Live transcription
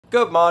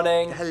Good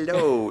morning.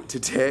 Hello.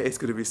 Today is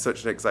going to be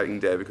such an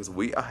exciting day because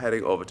we are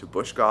heading over to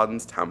Busch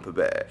Gardens Tampa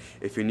Bay.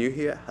 If you're new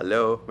here,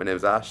 hello, my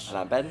name's Ash. And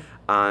I'm Ben.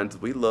 And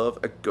we love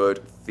a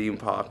good theme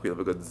park, we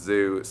love a good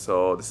zoo,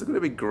 so this is going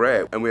to be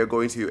great. And we are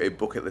going to a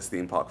bucket list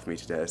theme park for me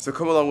today. So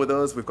come along with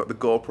us, we've got the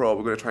GoPro,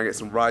 we're going to try and get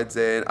some rides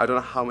in. I don't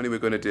know how many we're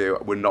going to do.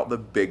 We're not the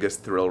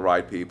biggest thrill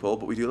ride people,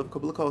 but we do love a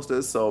couple of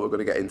coasters, so we're going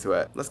to get into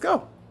it. Let's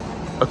go.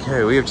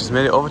 Okay, we have just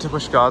made it over to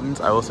Busch Gardens.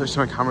 I will switch to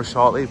my camera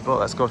shortly, but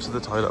let's go to the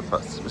toilet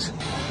first.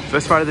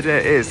 First ride of the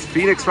day is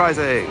Phoenix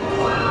Rising.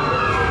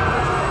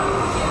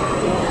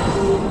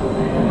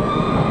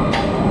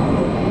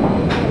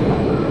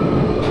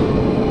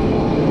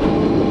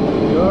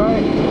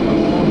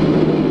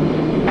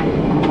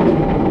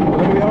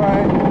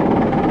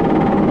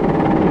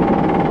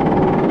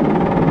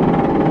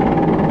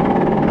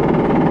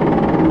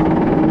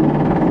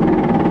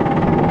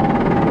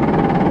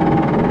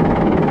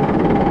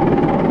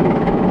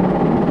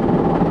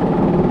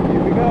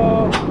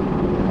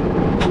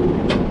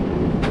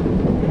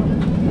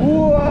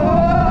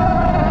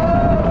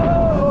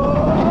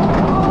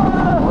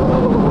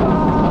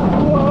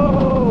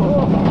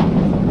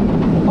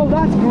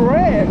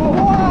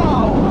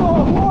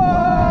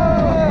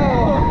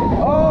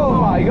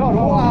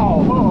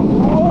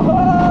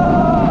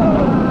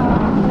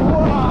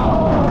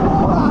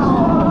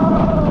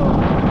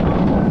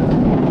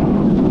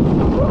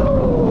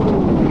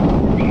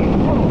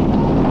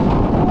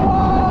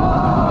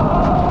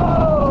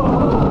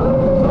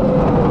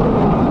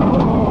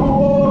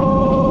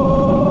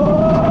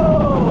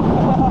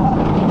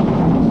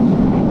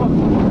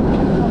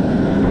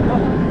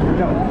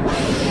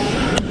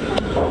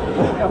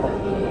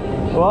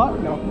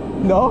 What? No.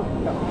 No?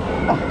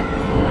 No.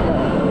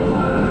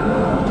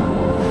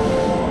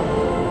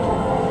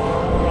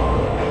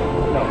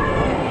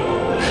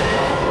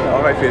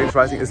 Alright, Phoenix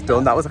Rising is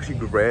done. That was actually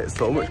great.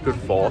 So much good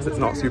force. It's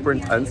not super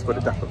intense, but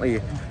it definitely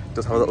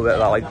does have a little bit of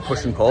that like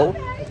push and pull.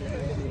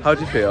 How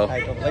do you feel? I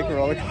don't like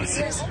roller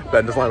coasters.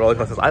 Ben doesn't like roller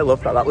coasters. I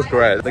love that. That was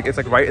great. Like it's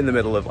like right in the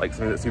middle of like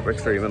something that's super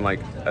extreme and like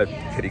a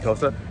kiddie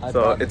coaster.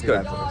 So it's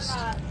good.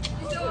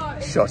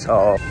 Shut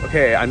up.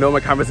 Okay, I know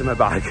my camera's in my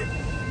bag.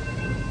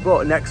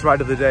 But next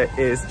ride of the day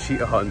is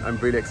Cheetah Hunt. I'm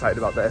really excited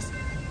about this.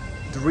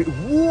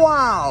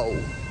 Wow!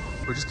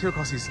 We just came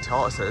across these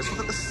tortoises. Look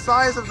at the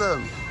size of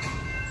them.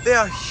 They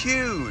are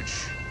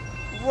huge.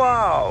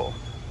 Wow.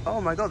 Oh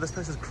my God, this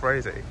place is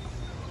crazy.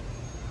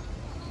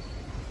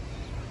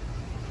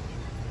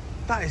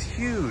 That is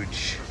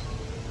huge.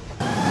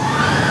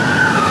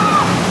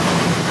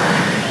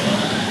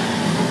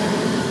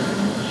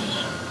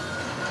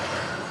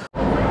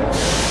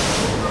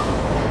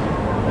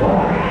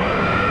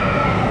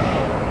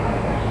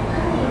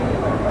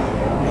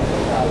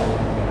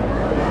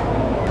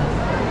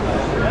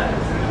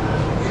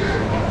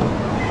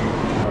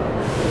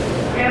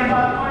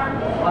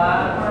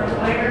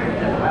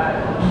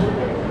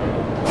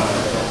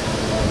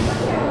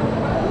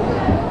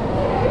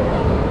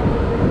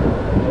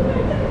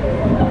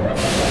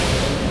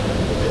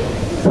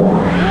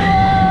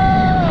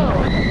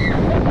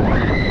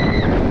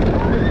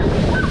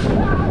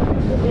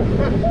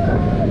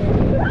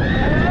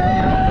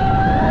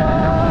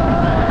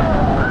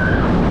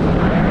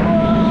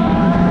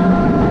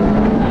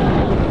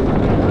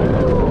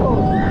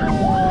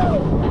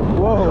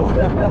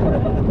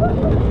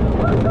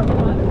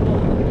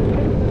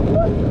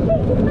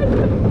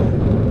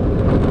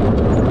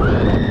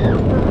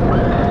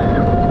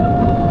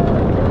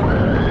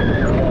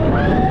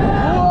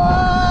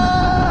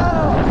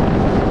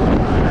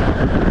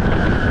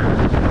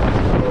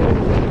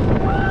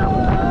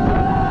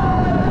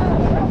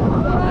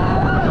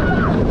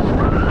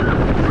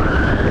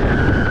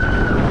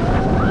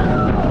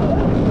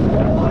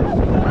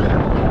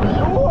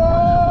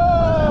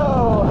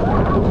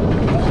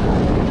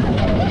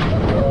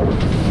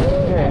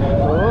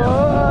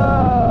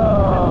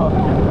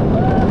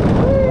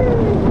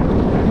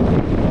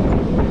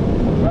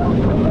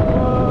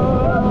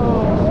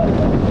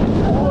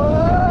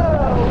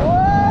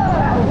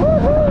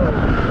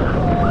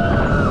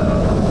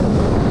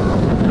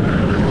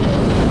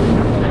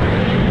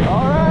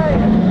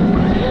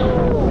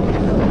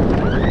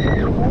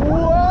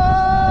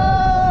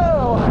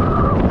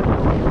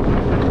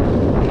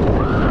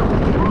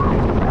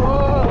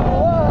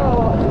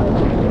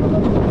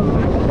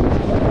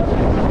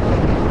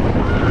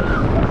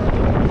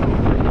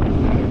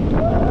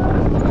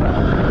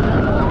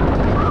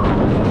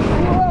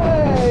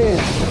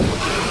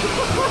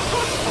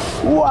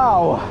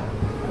 Wow!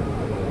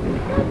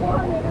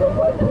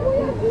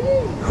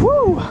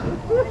 Whew!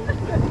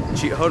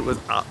 Cheetah Hunt was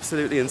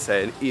absolutely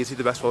insane. Easily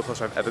the best roller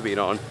coaster I've ever been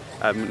on.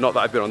 Not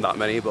that I've been on that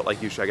many, but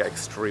like usually I get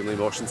extremely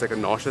motion sick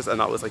and nauseous, and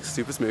that was like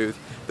super smooth.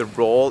 The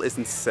roll is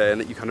insane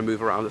that you kind of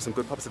move around. There's some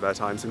good pops of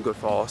airtime, some good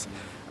force.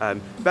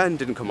 Ben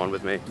didn't come on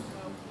with me.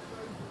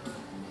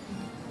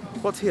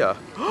 What's here?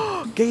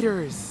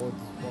 Gators!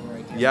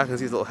 Yeah, I can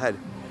see his little head.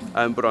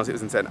 But honestly, it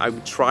was insane.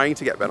 I'm trying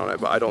to get Ben on it,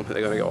 but I don't think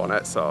they're going to go on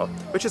it, so,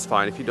 which is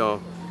fine if you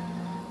don't.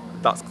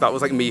 that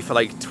was like me for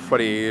like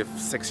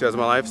 26 years of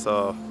my life.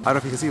 So I don't know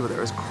if you can see, but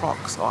there is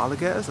crocs or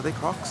alligators. Are they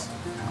crocs?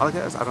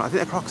 Alligators? I don't know. I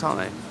think they're crocs, aren't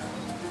they?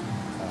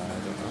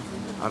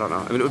 I don't know.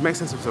 I mean, it would make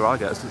sense if they're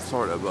alligators because it's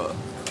Florida, but.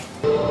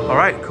 All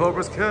right,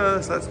 Cobra's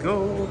Curse. Let's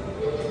go.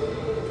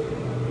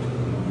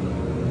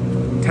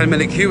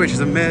 10-minute queue, which is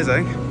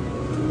amazing.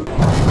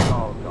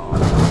 Oh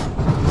god.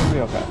 It'll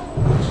be okay.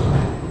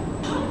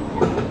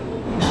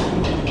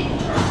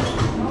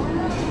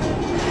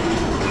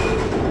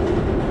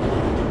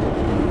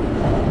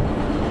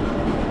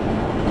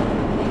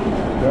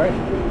 You alright?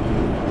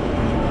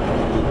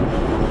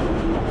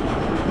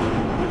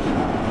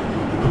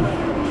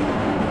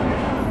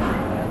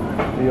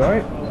 Are you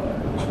alright?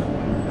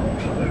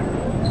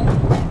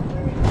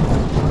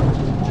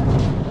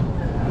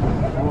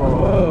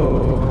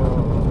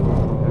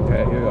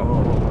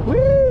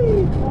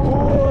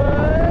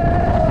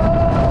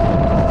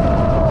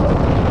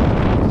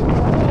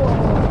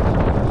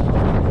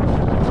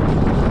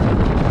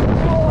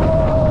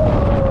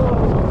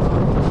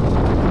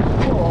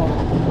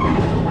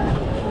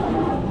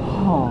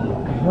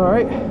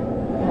 Alright.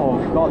 Oh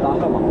god, that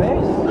hit my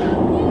face.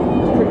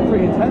 It was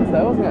pretty intense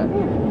though, wasn't it?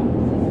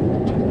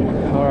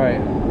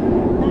 Alright.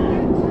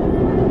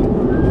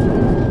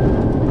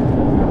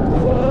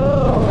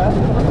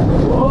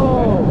 Whoa!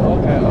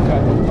 Okay.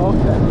 Whoa.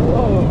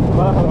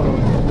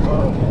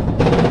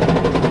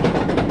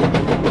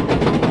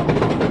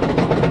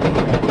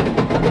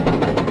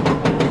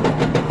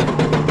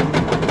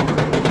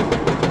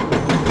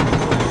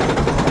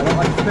 I don't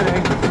like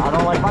spinning. I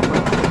don't like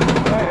backwards.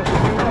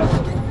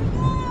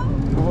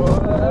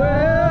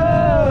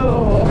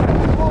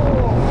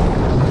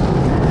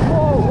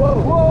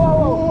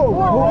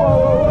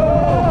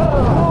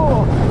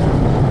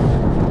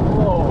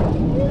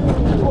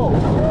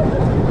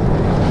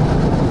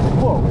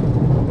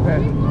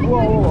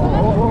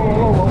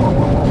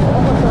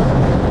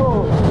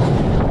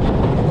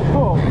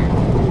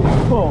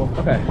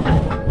 Okay.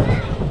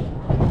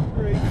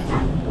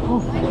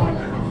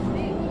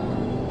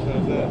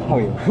 How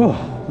are you?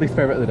 Least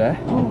favourite of the day.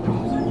 Oh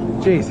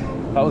god. Jeez,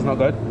 that was not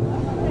good.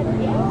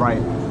 Right,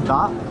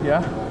 that?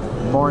 Yeah?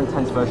 More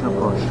intense version of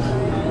Crush.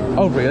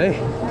 Oh really?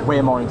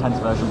 Way more intense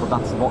version, but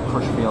that's what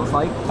Crush feels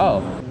like.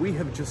 Oh. We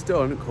have just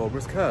done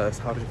Cobra's Curse.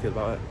 How did you feel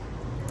about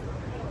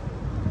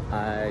it?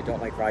 I don't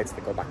like rides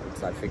that go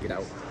backwards, I've figured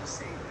out.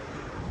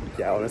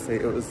 Yeah, honestly,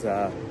 it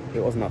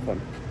wasn't that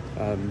fun.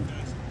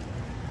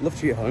 Loved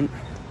Cheetah Hunt,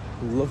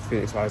 loved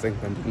Phoenix Rising,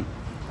 then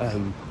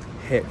didn't.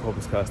 Hate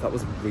Cobra's Curse. That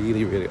was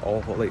really, really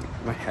awful. Like,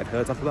 my head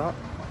hurts after that.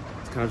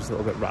 It's kind of just a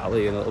little bit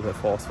rattly and a little bit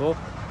forceful.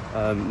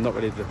 Not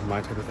really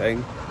my type of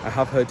thing. I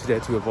have heard today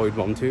to avoid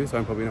Rom 2, so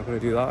I'm probably not going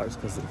to do that just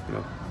because of, you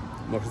know,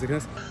 motion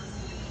sickness.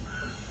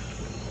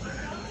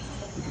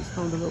 We just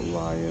found a little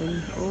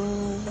lion.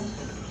 Oh.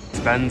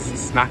 Ben's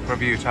snack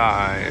review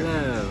time.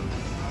 Hello.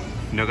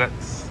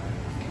 Nuggets,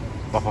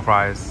 waffle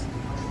fries,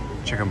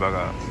 chicken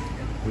burger.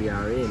 We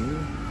are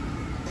in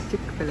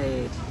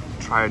Chick-fil-A.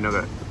 Try a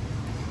nugget.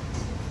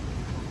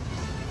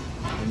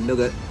 A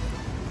nugget.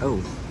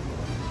 Oh.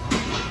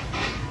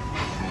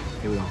 Okay,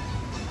 here we go.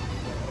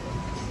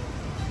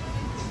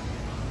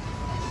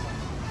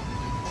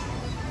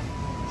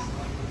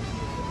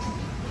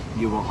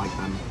 You won't like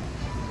them.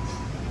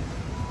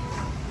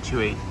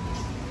 Chewy.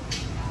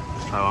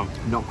 Let's try one.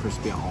 Not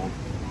crispy at all.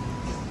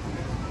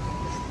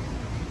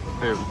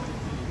 Ew.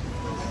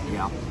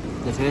 Yeah.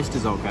 The taste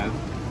is okay,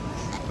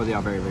 but they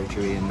are very, very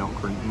chewy and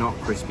not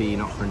crispy,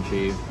 not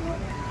crunchy.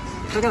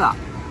 Look at that.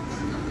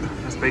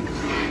 That's big.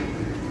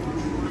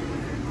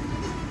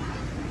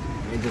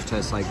 It just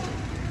tastes like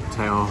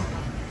tail.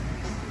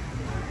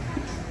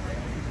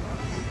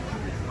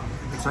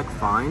 It's like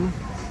fine,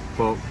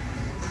 but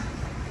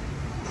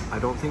I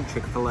don't think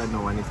Chick-fil-A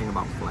know anything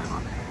about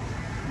flavour.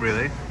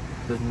 Really?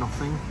 There's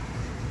nothing.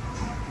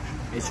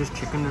 It's just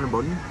chicken in a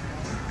bun.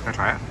 Can I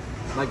try it?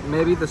 Like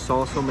maybe the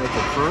sauce will make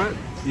up for it,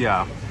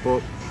 Yeah.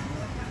 but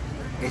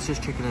it's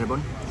just chicken in a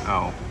bun.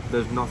 Oh.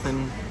 There's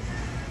nothing.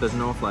 There's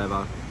no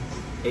flavour.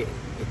 It's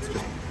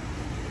just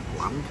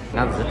bland.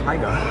 Now there's a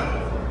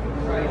tiger.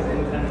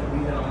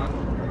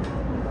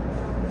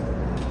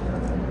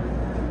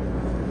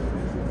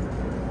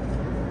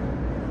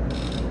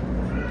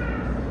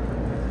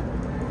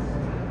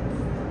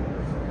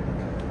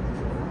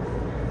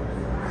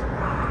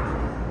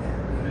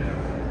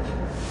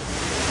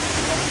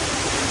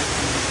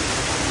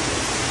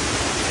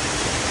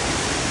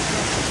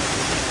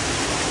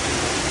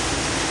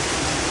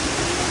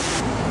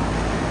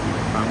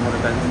 One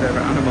of Ben's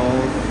favourite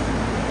animals.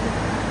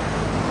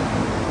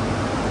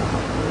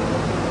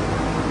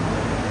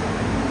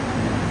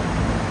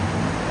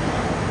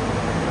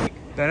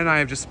 Ben and I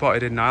have just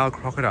spotted a Nile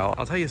crocodile.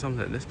 I'll tell you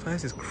something, this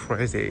place is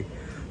crazy.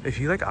 If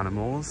you like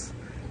animals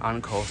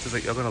and coasters,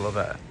 like, you're gonna love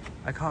it.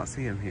 I can't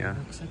see him here.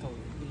 It looks like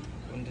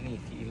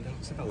underneath. It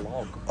looks like a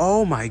log.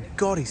 Oh my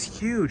god, he's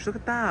huge. Look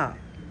at that.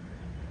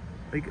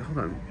 Like, hold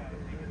on.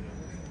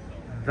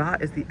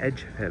 That is the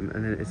edge of him,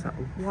 and then it's that.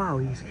 Wow,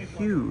 he's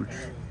huge.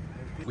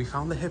 We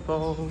found the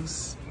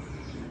hippos.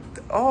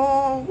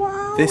 Oh,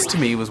 wow. This to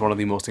me was one of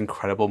the most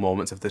incredible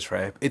moments of the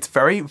trip. It's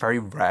very, very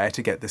rare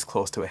to get this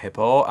close to a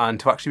hippo, and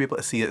to actually be able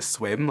to see it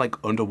swim like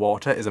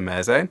underwater is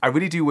amazing. I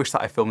really do wish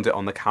that I filmed it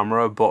on the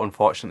camera, but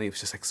unfortunately it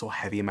was just like so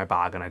heavy in my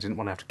bag and I didn't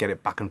want to have to get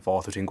it back and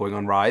forth between going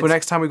on rides. But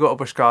next time we go to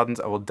Busch Gardens,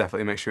 I will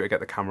definitely make sure to get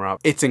the camera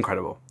out. It's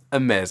incredible.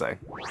 Amazing.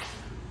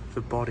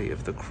 The body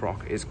of the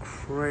croc is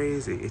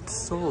crazy. It's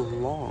so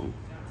long.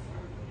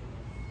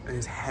 And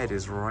his head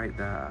is right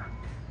there.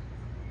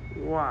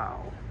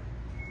 Wow.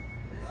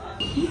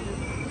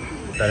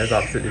 Ben is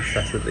absolutely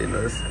obsessed with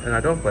lemurs, and I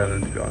don't blame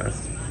them, to be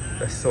honest.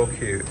 They're so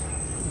cute.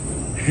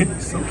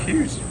 So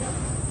cute.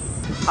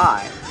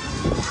 Hi.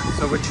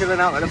 So we're chilling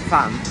out at a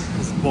fan.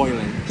 It's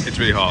boiling. It's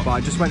really hot. But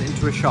I just went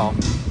into a shop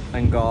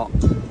and got...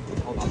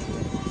 Hold on.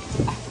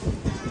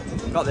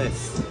 Got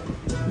this.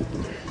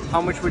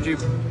 How much would you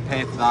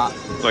pay for that?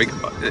 Like,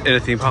 in a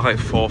theme park, like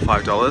 $4 or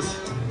 $5?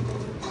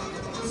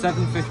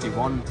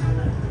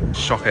 $7.51.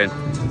 Shocking.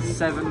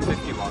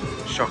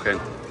 $7.51. Shocking.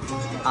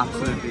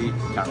 Absolutely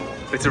terrible.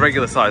 It's a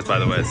regular size, by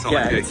the way. It's not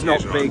yeah, like it's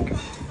not big.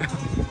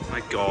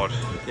 My God.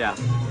 Yeah.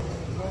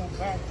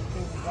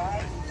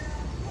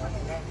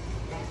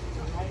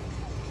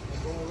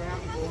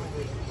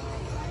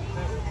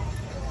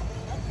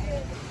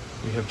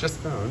 We have just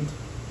found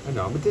an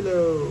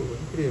armadillo.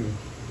 Look at him.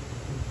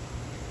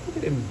 Look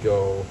at him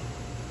go.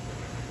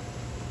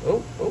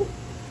 Oh, oh.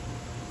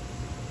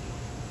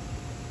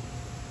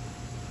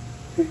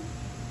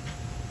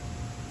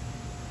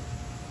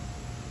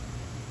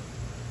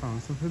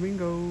 Found some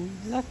flamingos.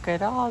 Look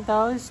at all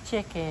those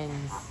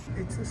chickens.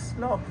 It's a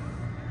sloth.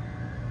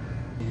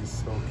 He's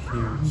so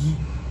cute.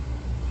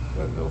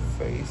 That little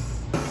face.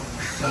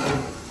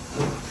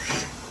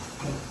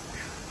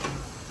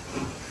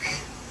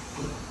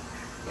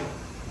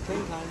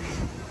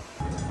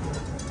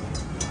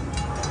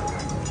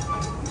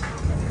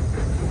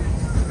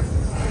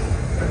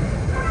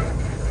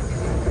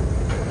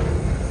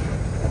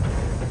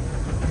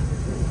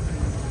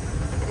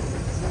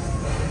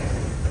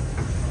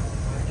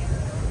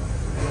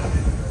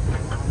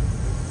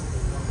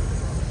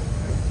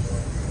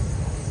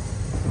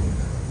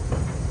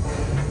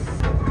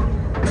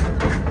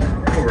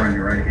 Over on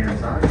your right-hand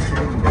side,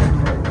 showing down,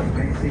 you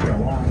may see a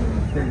long,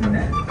 thin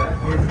net. That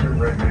is the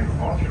redneck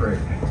ostrich.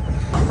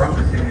 I'm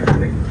promising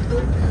everything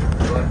folks,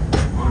 but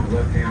on the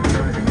left-hand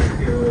side, you may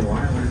see a little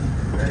island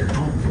that is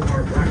home to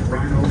our black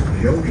rhino,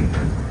 Jody.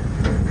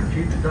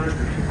 Sheep size of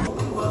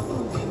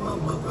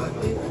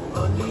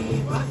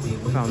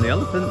Found the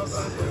elephants.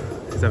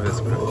 He's over the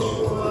scratch.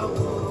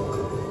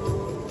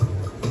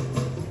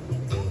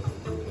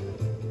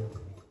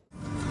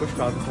 Busch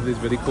Gardens have these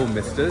really cool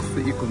misters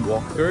that you can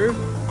walk through,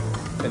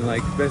 and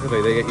like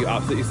basically they get you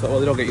absolutely soaked. Well,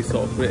 they don't get you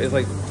soaked, but it's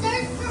like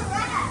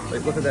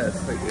look at this.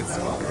 Like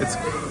it's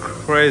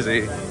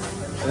crazy. And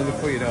then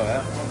before you know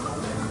it,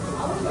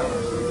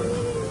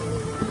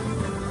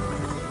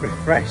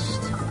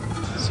 refreshed.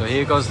 So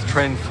here goes the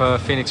train for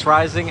Phoenix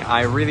Rising.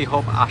 I really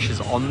hope Ash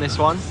is on this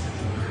one,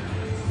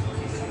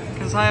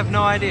 because I have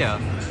no idea.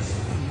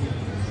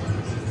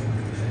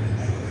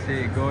 See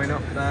it going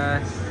up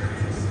there.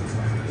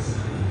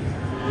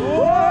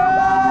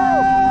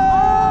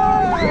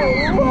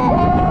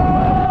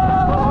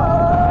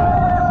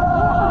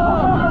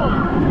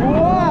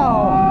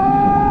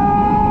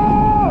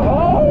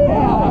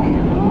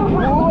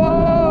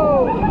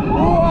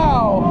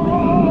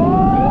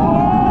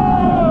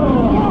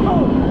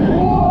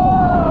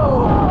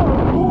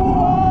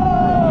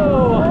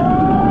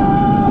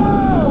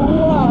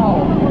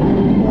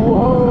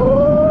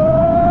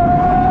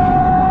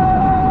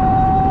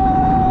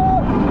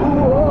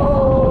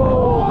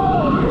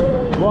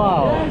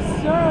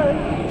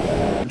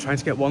 Trying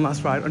to get one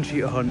last ride on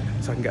Cheetah Hunt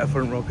so I can get a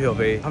front row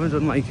POV. I haven't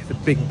done like the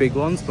big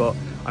ones, but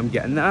I'm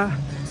getting there.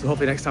 So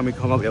hopefully next time we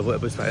come I'll be a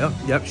little bit better.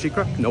 Yep,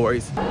 Shikra, no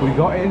worries. We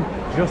got in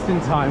just in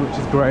time, which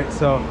is great.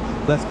 So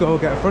let's go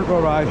get a front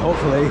row ride,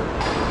 hopefully,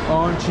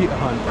 on Cheetah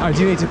Hunt. I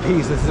do need to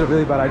pee, so this is a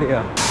really bad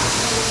idea.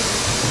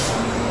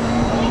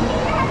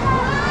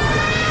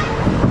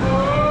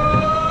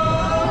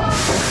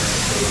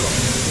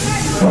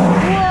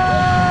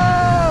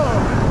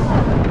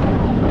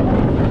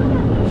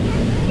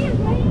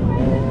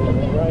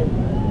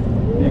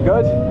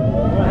 Good?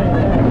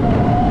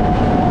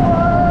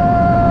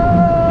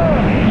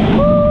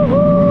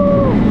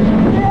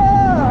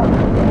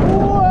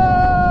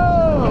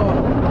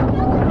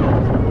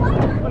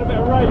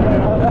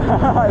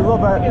 I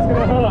love it. It's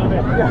gonna hurt on me.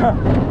 Yeah.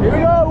 Here we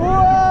go.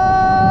 Whoa!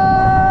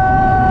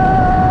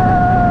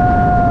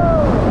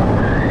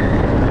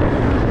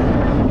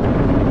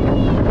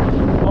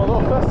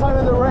 Although first time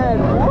in the rain.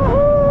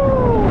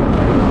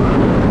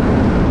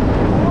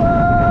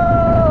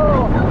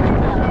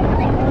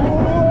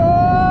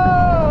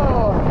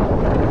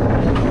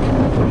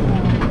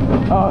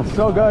 Oh,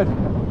 so good.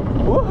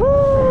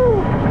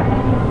 Woohoo!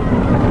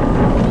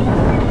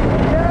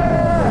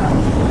 Yeah!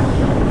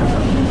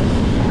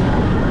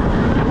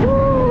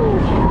 Woo!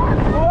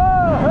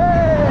 Whoa,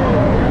 hey!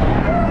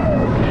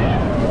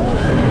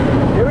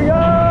 Here we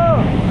go!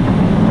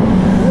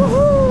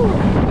 Woohoo!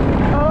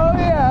 Oh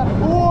yeah!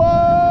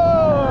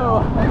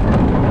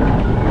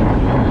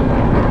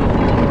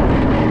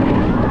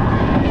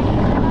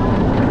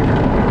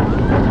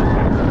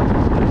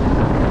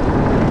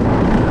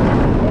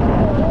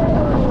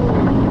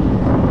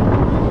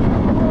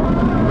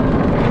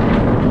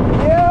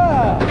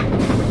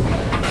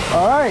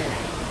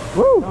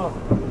 Woo!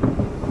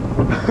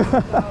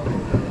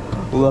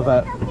 Love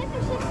it.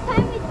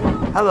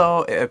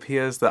 Hello, it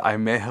appears that I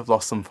may have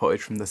lost some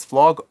footage from this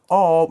vlog,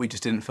 or we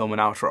just didn't film an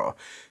outro.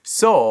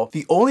 So,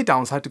 the only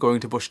downside to going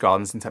to Busch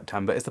Gardens in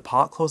September is the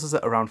park closes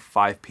at around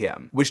 5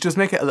 PM, which does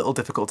make it a little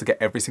difficult to get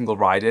every single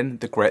ride in.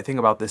 The great thing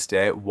about this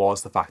day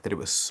was the fact that it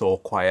was so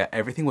quiet.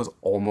 Everything was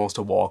almost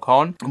a walk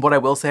on. And what I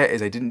will say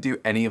is I didn't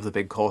do any of the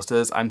big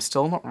coasters. I'm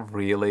still not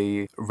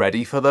really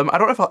ready for them. I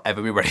don't know if I'll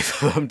ever be ready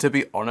for them, to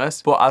be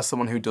honest, but as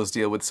someone who does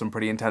deal with some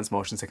pretty intense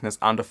motion sickness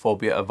and a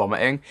phobia of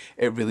vomiting,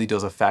 it really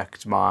does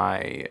affect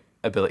my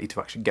ability to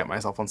actually get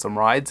myself on some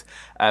rides.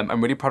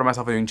 I'm really proud of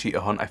myself for doing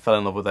Cheetah Hunt. I fell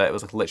in love with it. It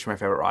was like literally my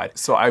favorite ride.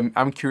 So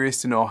I'm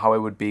curious to know how I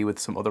would be with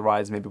some other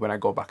rides maybe when I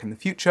go back in the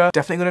future.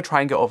 Definitely going to try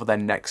and get over there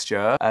next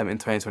year in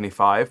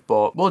 2025,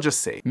 but we'll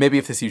just see. Maybe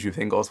if this YouTube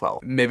thing goes well,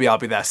 maybe I'll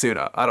be there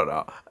sooner. I don't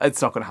know.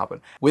 It's not going to happen.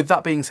 With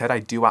that being said, I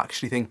do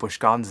actually think Busch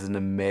Gardens is an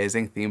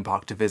amazing theme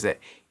park to visit.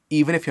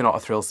 Even if you're not a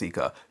thrill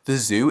seeker, the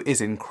zoo is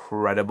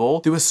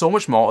incredible. There was so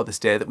much more of this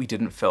day that we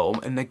didn't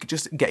film, and like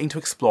just getting to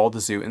explore the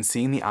zoo and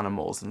seeing the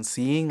animals and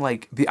seeing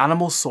like the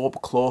animals so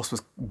up close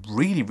was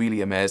really,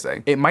 really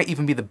amazing. It might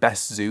even be the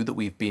best zoo that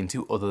we've been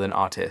to other than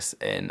Artis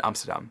in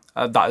Amsterdam.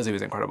 That zoo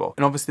is incredible.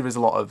 And obviously there's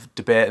a lot of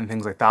debate and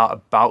things like that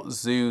about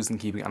zoos and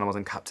keeping animals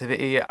in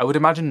captivity. I would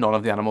imagine none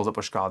of the animals at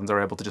Busch Gardens are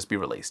able to just be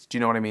released. Do you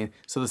know what I mean?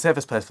 So the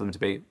safest place for them to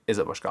be is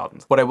at Busch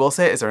Gardens. What I will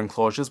say is their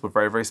enclosures were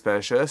very, very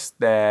spacious.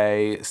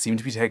 They seem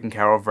to be taken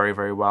care of very,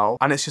 very well.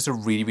 And it's just a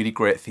really, really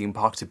great theme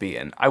park to be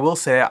in. I will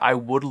say I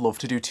would love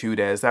to do 2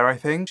 days there, I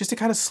think, just to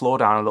kind of slow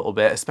down a little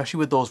bit, especially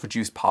with those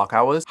reduced park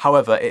hours.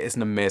 However, it is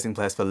an amazing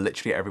place for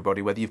literally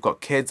everybody, whether you've got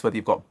kids, whether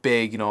you've got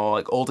big, you know,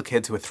 like older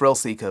kids who are thrill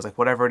seekers, like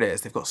whatever it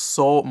is, they've got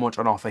so much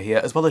on offer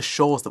here, as well as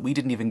shows that we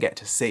didn't even get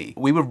to see.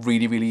 We were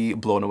really, really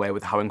blown away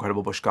with how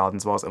incredible Busch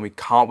Gardens was, and we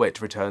can't wait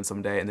to return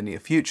someday in the near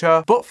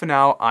future. But for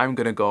now, I'm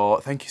gonna go.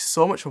 Thank you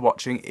so much for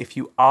watching. If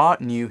you are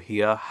new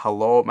here,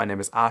 hello, my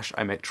name is Ash.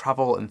 I make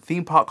travel and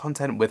theme park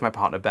content with my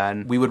partner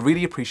Ben. We would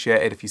really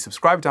appreciate it if you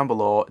subscribe down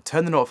below,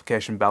 turn the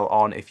notification bell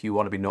on if you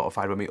want to be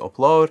notified when we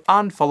upload,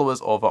 and follow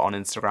us over on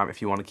Instagram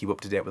if you want to keep up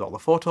to date with all the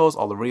photos,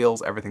 all the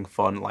reels, everything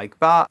fun like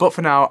that. But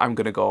for now, I'm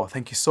gonna go.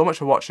 Thank you so much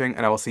for watching,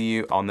 and I will see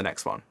you on the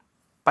next one.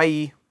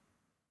 Bye!